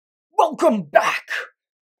Welcome back!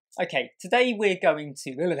 Okay, today we're going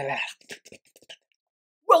to...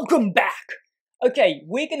 Welcome back! Okay,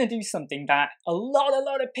 we're going to do something that a lot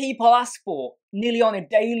of people ask for. Nearly on a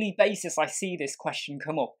daily basis I see this question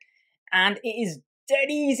come up. And it is dead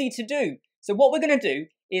easy to do. So what we're going to do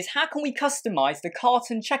is how can we customize the cart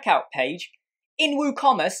and checkout page in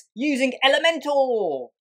WooCommerce using Elementor?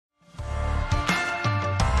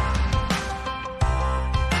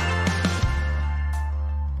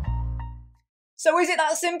 So is it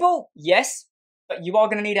that simple? Yes, but you are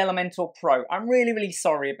going to need Elementor Pro. I'm really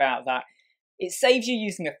sorry about that. It saves you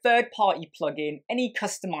using a third-party plugin, any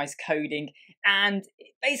customized coding, and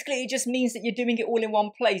basically it just means that you're doing it all in one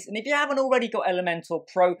place. And if you haven't already got Elementor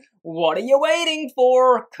Pro, what are you waiting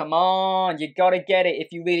for? Come on, you got to get it if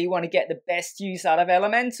you really want to get the best use out of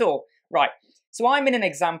Elementor. Right, so I'm in an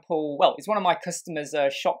example, well, it's one of my customers'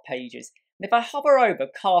 shop pages. And if I hover over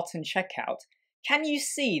cart and checkout, can you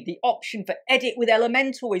see the option for edit with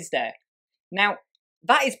Elementor is there? Now,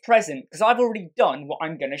 that is present because I've already done what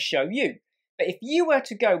I'm going to show you. But if you were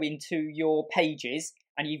to go into your pages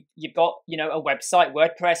and you've got, you know, a website,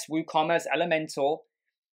 WordPress, WooCommerce, Elementor,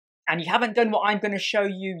 and you haven't done what I'm going to show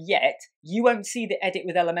you yet, you won't see the edit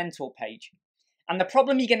with Elementor page. And the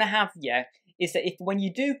problem you're going to have here is that if when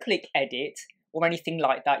you do click edit or anything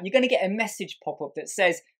like that, you're going to get a message pop up that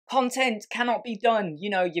says content cannot be done. You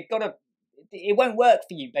know, you've got to, it won't work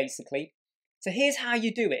for you basically. So here's how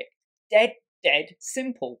you do it. Dead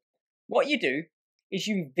simple. What you do is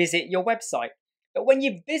you visit your website. But when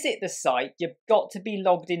you visit the site, you've got to be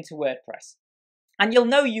logged into WordPress. And you'll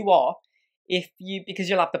know you are because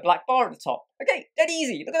you'll have the black bar at the top. Okay, dead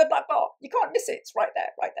easy. Look at the black bar. You can't miss it. It's right there,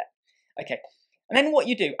 right there. Okay. And then what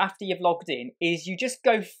you do after you've logged in is you just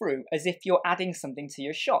go through as if you're adding something to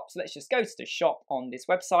your shop. So let's just go to the shop on this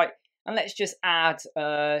website and let's just add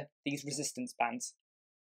these resistance bands.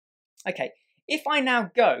 Okay, if I now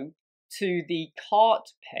go to the cart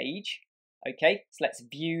page, okay, so let's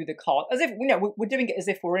view the cart as if, you know, we're doing it as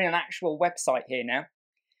if we're in an actual website here now.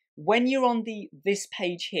 When you're on this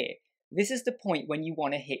page here, this is the point when you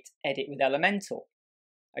want to hit edit with Elementor,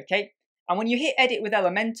 okay? And when you hit edit with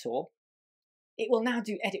Elementor, it will now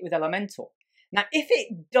do edit with Elementor. Now, if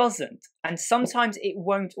it doesn't, and sometimes it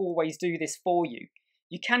won't always do this for you,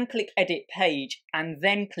 you can click edit page and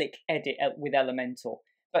then click edit with Elementor.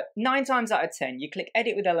 But 9 times out of 10, you click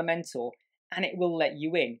edit with Elementor and it will let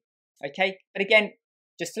you in. Okay, but again,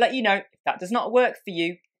 just to let you know, if that does not work for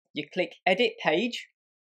you, you click edit page,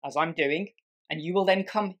 as I'm doing, and you will then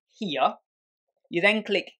come here. You then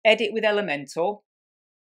click edit with Elementor,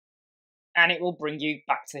 and it will bring you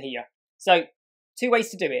back to here. So 2 ways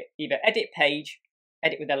to do it, either edit page,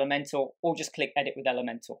 edit with Elementor, or just click edit with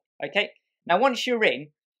Elementor. Okay, now once you're in,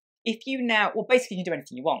 if you now, well, basically you can do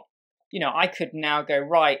anything you want. You know, I could now go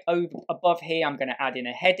right over above here. I'm going to add in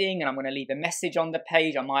a heading and I'm going to leave a message on the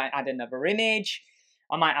page. I might add another image.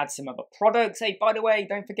 I might add some other products. Hey, by the way,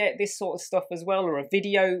 don't forget this sort of stuff as well, or a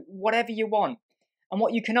video, whatever you want. And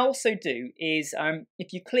what you can also do is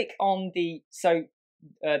if you click on the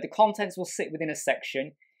contents will sit within a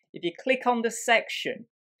section. If you click on the section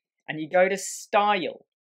and you go to style,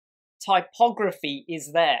 typography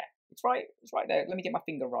is there. It's right there. Let me get my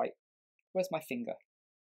finger right. Where's my finger?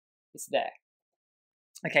 It's there.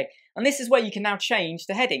 Okay, and this is where you can now change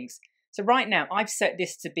the headings. So right now, I've set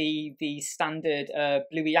this to be the standard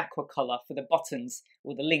bluey aqua color for the buttons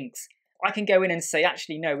or the links. I can go in and say,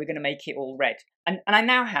 actually, no, we're going to make it all red. And I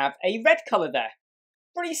now have a red color there.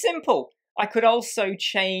 Pretty simple. I could also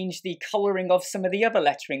change the coloring of some of the other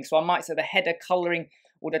lettering. So I might say the header coloring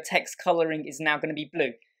or the text coloring is now going to be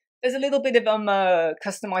blue. There's a little bit of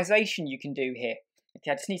customization you can do here.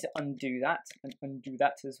 Okay, I just need to undo that and undo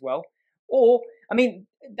that as well. Or, I mean,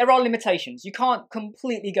 there are limitations. You can't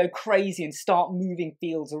completely go crazy and start moving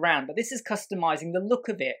fields around, but this is customizing the look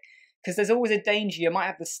of it because there's always a danger you might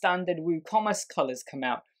have the standard WooCommerce colors come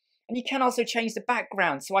out. And you can also change the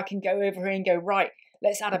background. So I can go over here and go, right,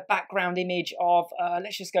 let's add a background image of,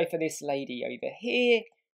 let's just go for this lady over here.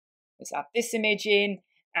 Let's add this image in.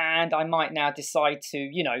 And I might now decide to,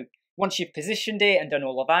 you know, once you've positioned it and done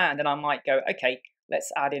all of that, and then I might go, okay, let's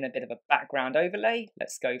add in a bit of a background overlay.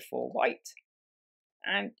 Let's go for white.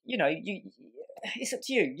 And, you know, it's up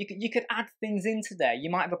to you. You could add things into there. You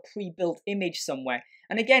might have a pre-built image somewhere.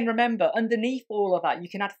 And again, remember, underneath all of that, you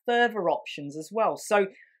can add further options as well. So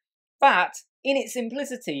that, in its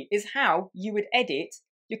simplicity, is how you would edit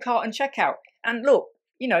your cart and checkout. And look,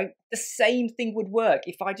 you know, the same thing would work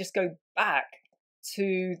if I just go back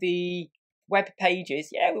to the web pages.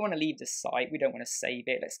 Yeah, we want to leave the site. We don't want to save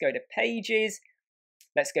it. Let's go to pages.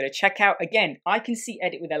 Let's go to checkout. Again, I can see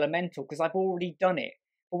edit with Elementor because I've already done it.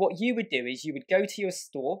 But what you would do is you would go to your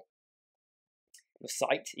store, your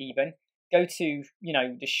site even, go to, you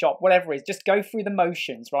know, the shop, whatever it is, just go through the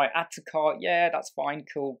motions, right? Add to cart, yeah, that's fine,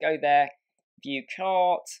 cool, go there, view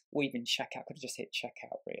cart, or even checkout, could have just hit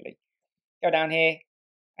checkout really. Go down here,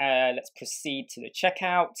 let's proceed to the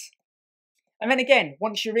checkout. And then again,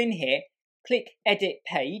 once you're in here, click edit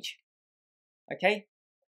page, okay?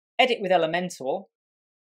 Edit with Elementor,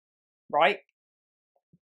 right?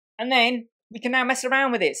 And then we can now mess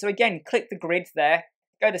around with it. So again, click the grid there,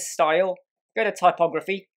 go to style, go to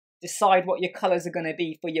typography, decide what your colors are going to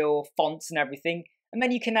be for your fonts and everything. And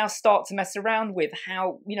then you can now start to mess around with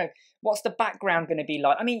how, you know, what's the background going to be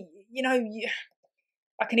like? I mean, you know,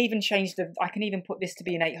 I can even put this to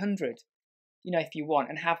be an 800, you know, if you want,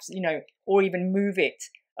 and have, you know, or even move it,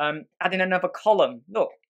 add in another column. Look,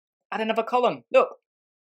 add another column. Look.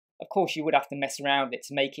 Of course, you would have to mess around with it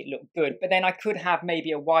to make it look good, but then I could have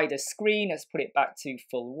maybe a wider screen. Let's put it back to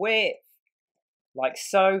full width, like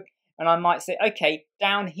so. And I might say, okay,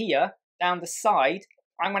 down here, down the side,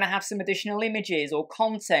 I'm going to have some additional images or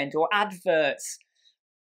content or adverts.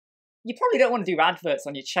 You probably don't want to do adverts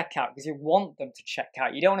on your checkout because you want them to check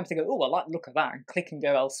out. You don't want them to go, oh, I like the look of that, and click and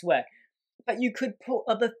go elsewhere. But you could put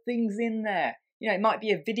other things in there. You know, it might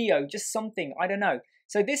be a video, just something, I don't know.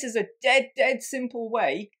 So this is a dead simple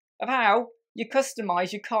way of how you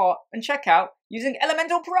customize your cart and checkout using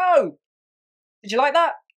Elementor Pro. Did you like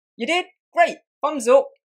that? You did? Great. Thumbs up,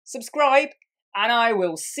 subscribe, and I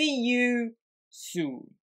will see you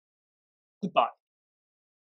soon. Goodbye.